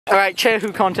Alright, chair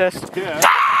who contest. Yeah.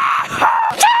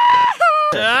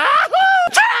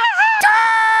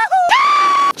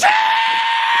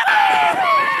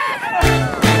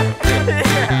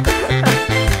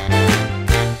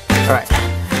 Alright,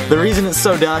 the reason it's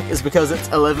so dark is because it's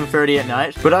 11:30 at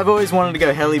night, but I've always wanted to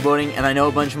go heliboarding, and I know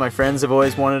a bunch of my friends have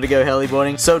always wanted to go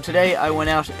heliboarding, so today I went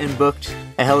out and booked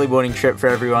a heliboarding trip for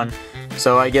everyone,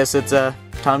 so I guess it's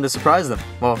time to surprise them.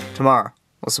 Well, tomorrow.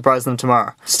 We'll surprise them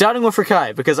tomorrow. Starting with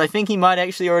Rakai, because I think he might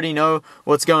actually already know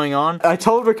what's going on. I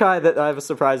told Rakai that I have a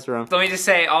surprise for him. Let me just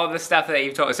say all the stuff that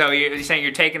you've told. So you're saying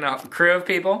you're taking a crew of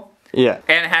people? Yeah.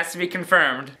 And it has to be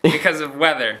confirmed because of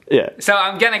weather. Yeah. So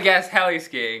I'm gonna guess heli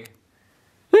skiing.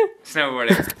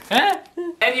 Snowboarding. And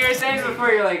you were saying before,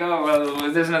 you're like, oh,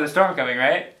 well, there's another storm coming,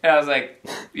 right? And I was like,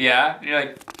 yeah. And you're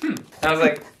like, hmm. And I was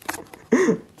like...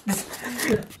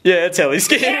 Yeah, it's heli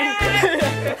skiing. Yeah!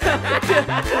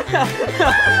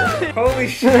 Holy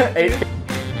shit.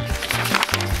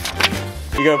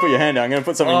 You gotta put your hand down. I'm gonna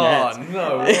put something in your hands. Oh,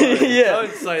 no. Yeah.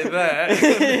 Don't say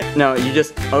that. No, you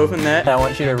just open that. I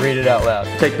want you to read it out loud.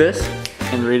 Take this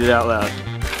and read it out loud.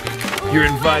 You're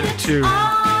invited to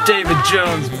David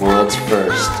Jones' World's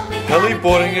first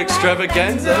heliboarding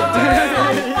extravaganza.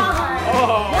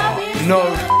 Oh.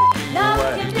 No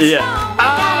way. Yeah.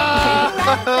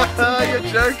 You're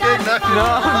joking. No,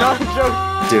 I'm not joking.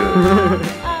 Dude.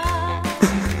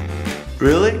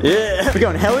 Really? Yeah. We're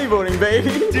going heliboarding, baby.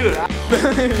 Dude. Shit.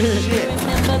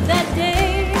 Remember that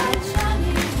day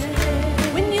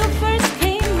when you first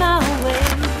came my way.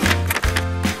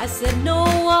 I said no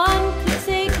one could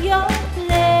take your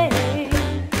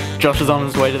place. Josh is on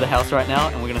his way to the house right now,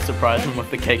 and we're gonna surprise him with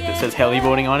the cake that says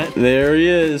heliboarding on it. There he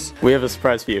is. We have a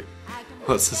surprise for you.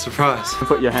 What's the surprise?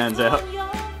 Put your hands out.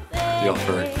 The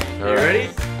offering. You ready?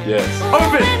 Yes.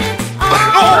 Open!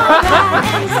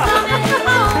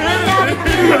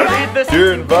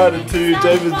 You're invited to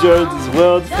David Jones'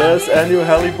 world's first annual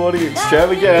heliboarding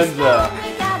extravaganza.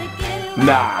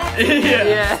 Nah.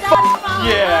 Yeah.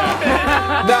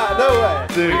 Yeah. Nah, no way.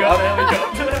 Dude, yo,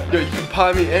 you can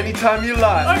pie me anytime you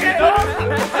like. Okay.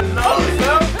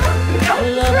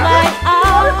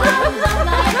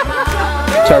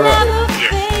 Tyro,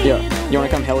 yo, you wanna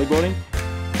come heliboarding?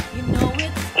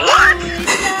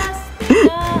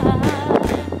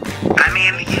 I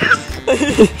mean, yes.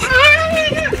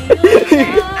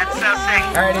 That's so sick.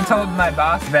 Alright, I told my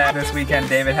boss that this weekend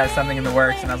David has something in the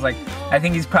works, and I was like, I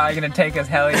think he's probably gonna take us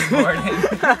heliboarding.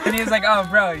 And he was like, oh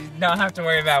bro, you don't have to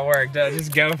worry about work,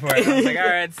 just go for it. I was like,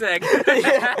 alright, sick. We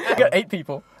got 8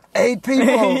 people. 8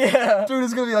 people? Yeah. Dude,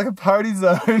 it's gonna be like a party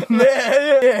zone.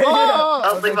 Yeah. I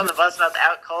was sleeping on the bus and I was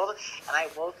out cold, and I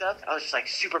woke up, I was just like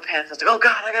super panicked. I was like, oh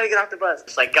god, I gotta get off the bus.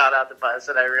 Just like got out the bus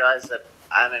and I realized that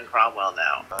I'm in Cromwell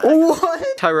now. What?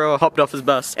 Tyro hopped off his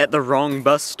bus at the wrong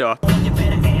bus stop.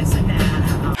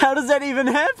 How does that even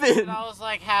happen? I was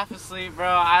like half asleep, bro.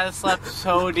 I slept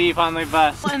so deep on the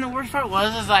bus. And the worst part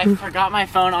was I forgot my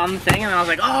phone on the thing, and I was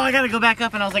like, oh, I gotta go back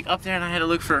up. And I was like up there, and I had to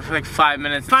look for it for like 5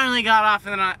 minutes. Finally got off,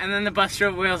 and then the bus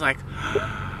drove away. I was like,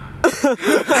 I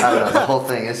don't know, the whole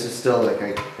thing is just still like,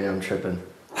 I'm tripping.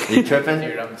 Are you tripping?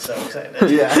 dude, I'm so excited.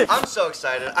 Yeah. I'm so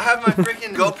excited. I have my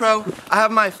freaking GoPro. I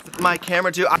have my camera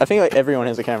too. I think like everyone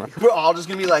has a camera. We're all just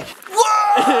gonna be like,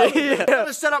 whoa! Yeah. I'm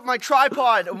gonna set up my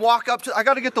tripod and walk up to, I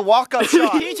gotta get the walk-up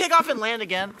shot. Can you take off and land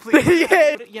again, please?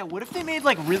 Yeah, what if they made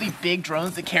like really big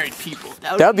drones that carried people?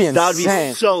 That'd be insane. That would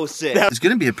be so sick. It's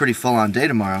gonna be a pretty full-on day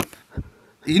tomorrow.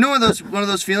 You know one of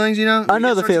those feelings, you know? I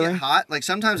know the feeling. Get hot. Like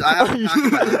sometimes I have to talk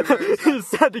about it. It's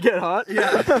starting to get hot.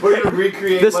 Yeah. We're gonna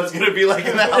recreate what's gonna be like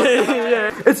in the house.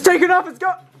 Yeah. It's taking off. It's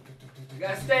go. You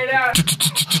gotta stay down.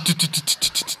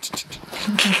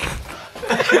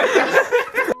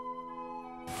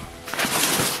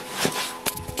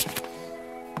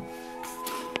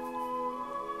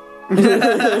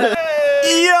 Yes.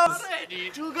 Ready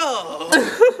to go.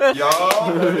 Yo,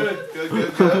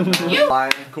 good.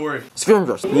 Lion. Corey. Spin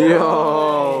brush.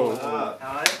 Yo.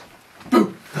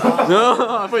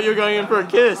 No, I thought you were going in for a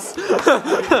kiss. Yeah.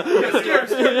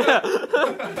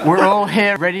 We're all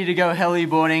here, ready to go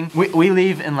heliboarding. We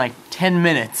leave in like 10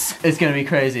 minutes. It's gonna be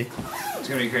crazy. It's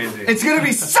gonna be crazy. It's gonna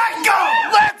be psycho!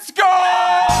 Let's go!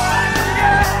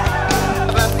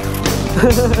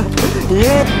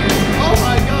 Yeah. Oh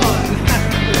my god.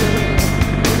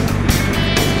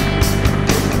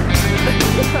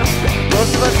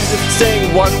 Most of us are just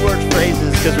saying one-word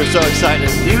phrases because we're so excited.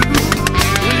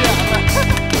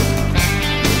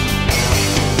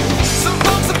 Some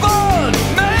folks are born,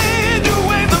 made to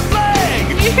wave the flag.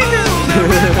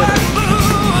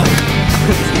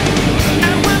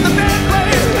 And when the band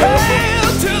plays hail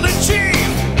to the chief,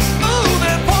 ooh,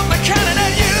 they point the cannon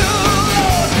at you.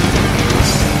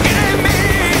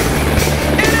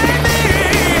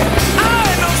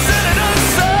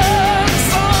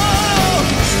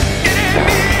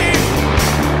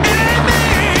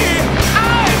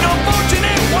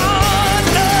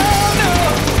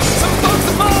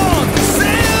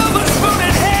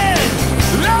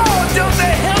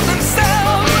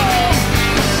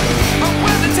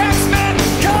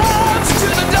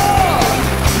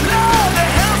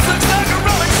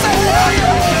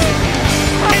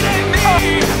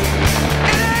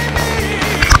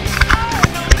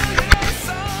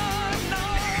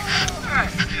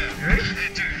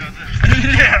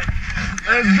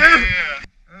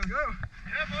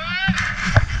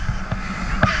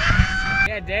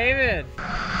 David.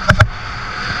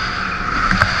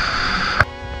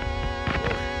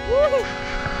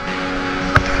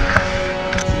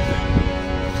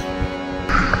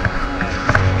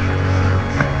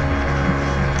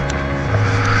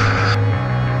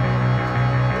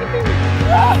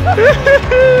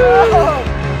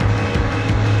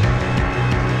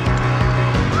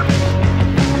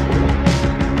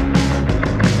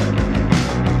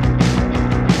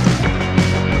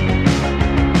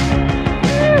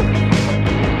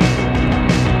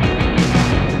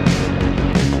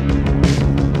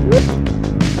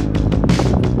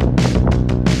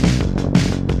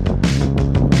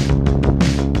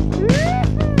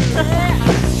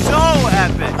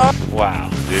 Wow,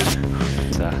 dude.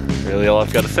 That's really all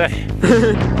I've got to say.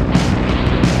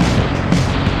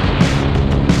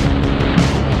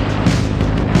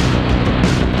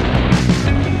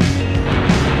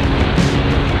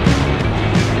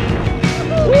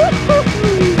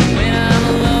 When I'm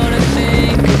alone, I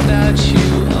think about you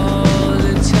all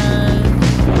the time.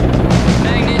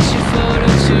 Magnet your photo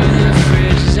to the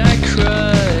fridge as I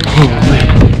crush.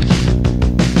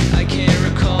 I can't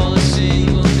recall a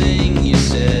single thing you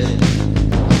said.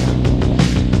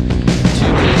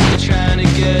 Too busy trying to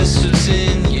guess what's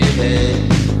in your head.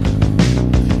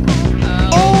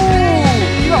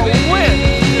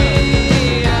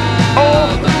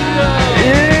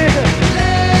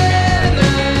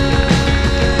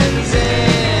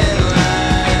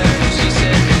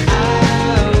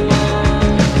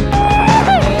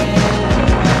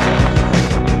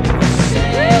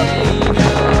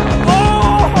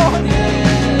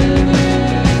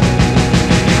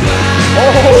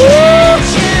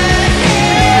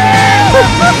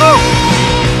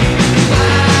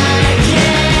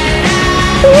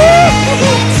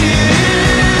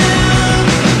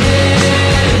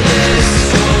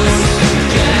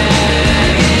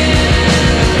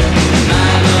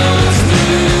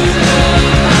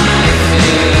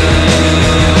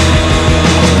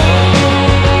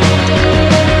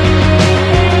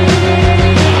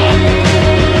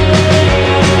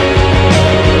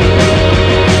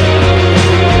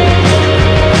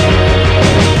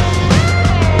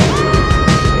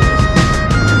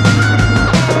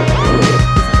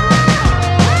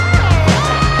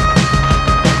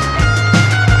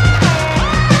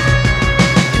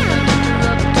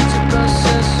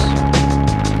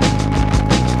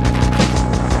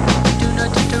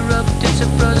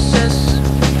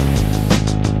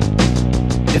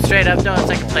 Straight up, no, it's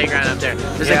like a playground up there.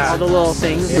 There's like all the little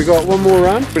things. We got one more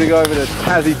run. We're gonna go over to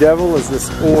Tassie Devil as this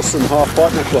awesome half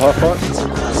pipe, natural half pipe.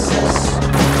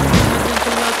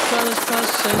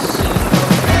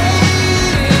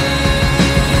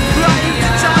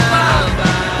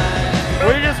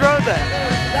 We just rode that.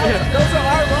 Those are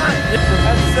our lines.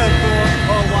 That's so cool.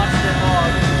 Oh, watch the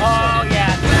vlog. Oh,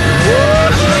 yeah.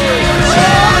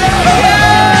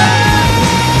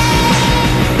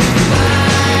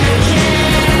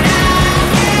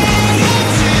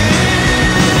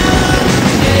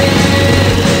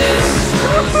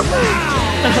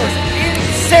 That was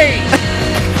insane.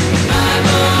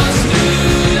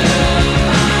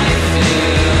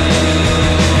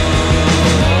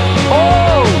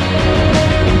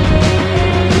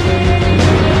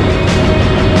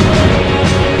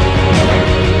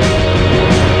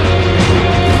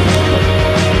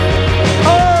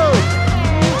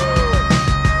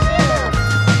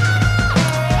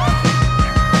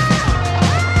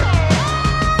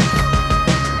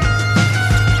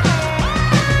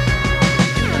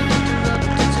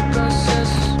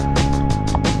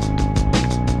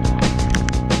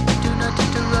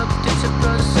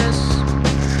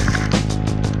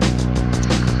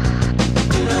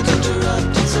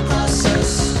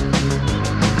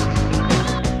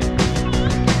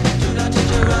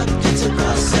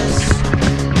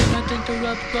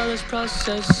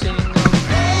 Processing.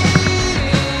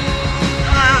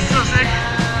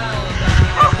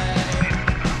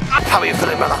 How are you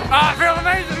feeling, brother? I feel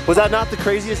amazing. Was that not the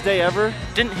craziest day ever?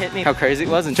 Didn't hit me how crazy it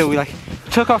was until we like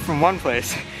took off from one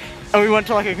place and we went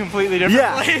to like a completely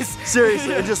different place.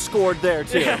 Seriously, and just scored there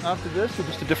too. After this, we're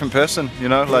just a different person, you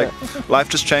know? Like, life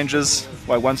just changes.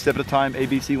 Why, one step at a time,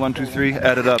 ABC, 1, 2, 3,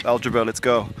 add it up, algebra, let's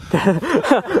go. Dude,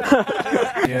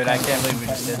 I can't believe we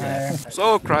just did that.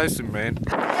 So crazy, man.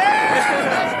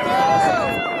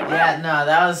 Yeah, no,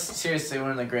 that was seriously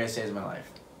one of the greatest days of my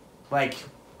life. Like,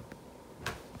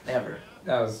 ever.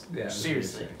 That was, yeah.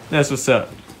 Seriously. That's what's up.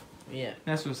 Yeah.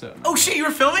 That's what's up. Oh shit, you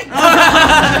were filming?